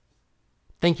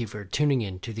Thank you for tuning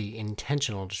in to the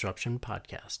Intentional Disruption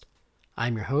Podcast.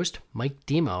 I'm your host, Mike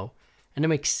Demo, and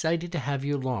I'm excited to have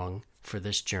you along for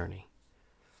this journey.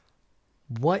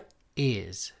 What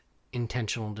is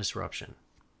intentional disruption?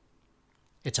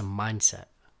 It's a mindset.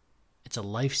 It's a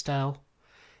lifestyle.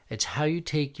 It's how you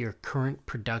take your current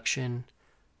production,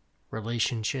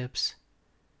 relationships,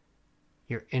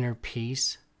 your inner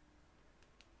peace,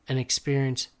 and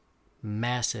experience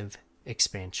massive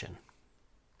expansion.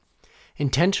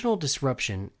 Intentional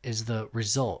disruption is the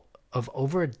result of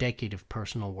over a decade of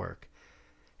personal work.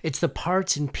 It's the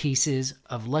parts and pieces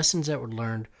of lessons that were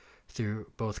learned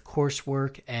through both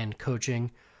coursework and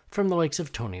coaching from the likes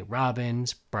of Tony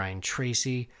Robbins, Brian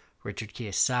Tracy, Richard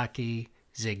Kiyosaki,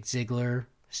 Zig Ziglar,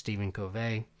 Stephen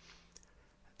Covey,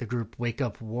 the group Wake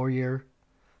Up Warrior,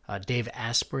 Dave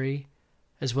Asprey,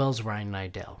 as well as Ryan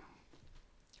Niddel.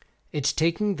 It's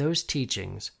taking those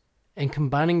teachings and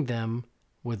combining them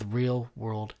with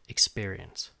real-world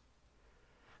experience.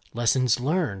 Lessons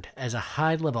learned as a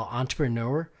high-level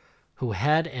entrepreneur who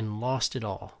had and lost it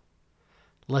all.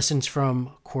 Lessons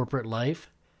from corporate life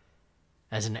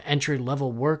as an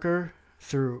entry-level worker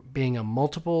through being a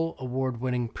multiple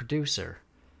award-winning producer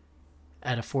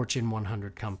at a Fortune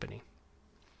 100 company.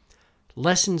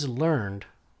 Lessons learned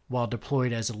while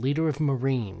deployed as a leader of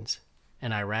Marines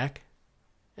in Iraq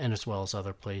and as well as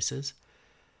other places.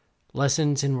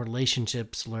 Lessons in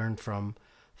relationships learned from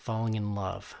falling in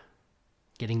love,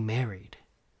 getting married,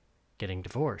 getting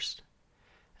divorced,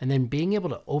 and then being able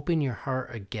to open your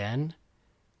heart again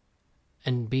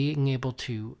and being able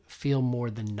to feel more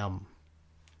than numb.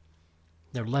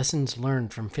 They're lessons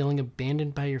learned from feeling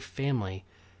abandoned by your family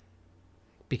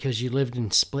because you lived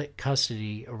in split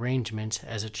custody arrangements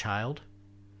as a child,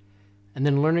 and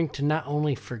then learning to not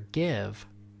only forgive,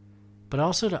 but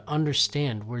also to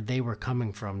understand where they were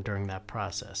coming from during that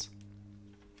process.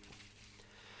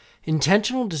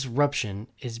 Intentional disruption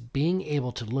is being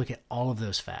able to look at all of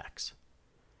those facts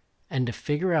and to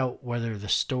figure out whether the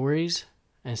stories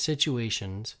and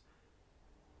situations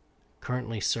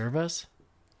currently serve us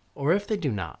or if they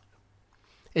do not.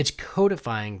 It's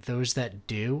codifying those that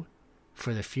do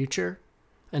for the future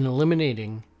and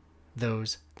eliminating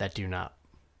those that do not.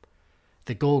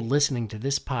 The goal of listening to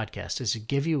this podcast is to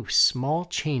give you small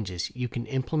changes you can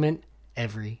implement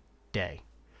every day.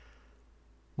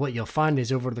 What you'll find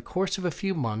is over the course of a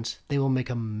few months, they will make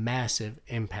a massive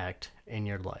impact in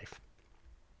your life.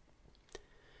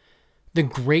 The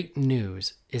great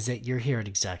news is that you're here at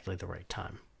exactly the right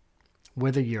time.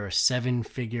 Whether you're a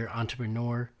 7-figure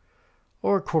entrepreneur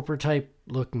or a corporate type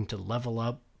looking to level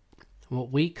up,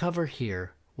 what we cover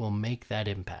here will make that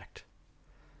impact.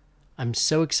 I'm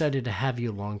so excited to have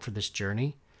you along for this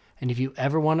journey, and if you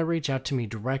ever want to reach out to me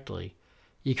directly,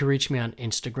 you can reach me on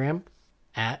Instagram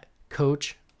at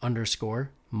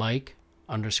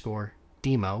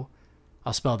coach_Mike_Demo.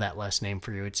 I'll spell that last name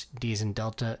for you. It's D as in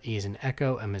Delta, E as in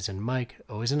Echo, M as in Mike,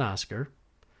 O as in Oscar.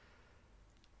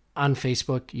 On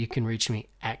Facebook, you can reach me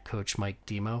at Coach Mike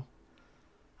Demo.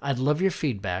 I'd love your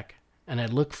feedback, and I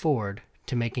look forward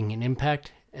to making an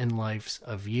impact in lives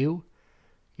of you,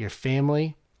 your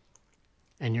family,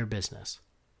 and your business.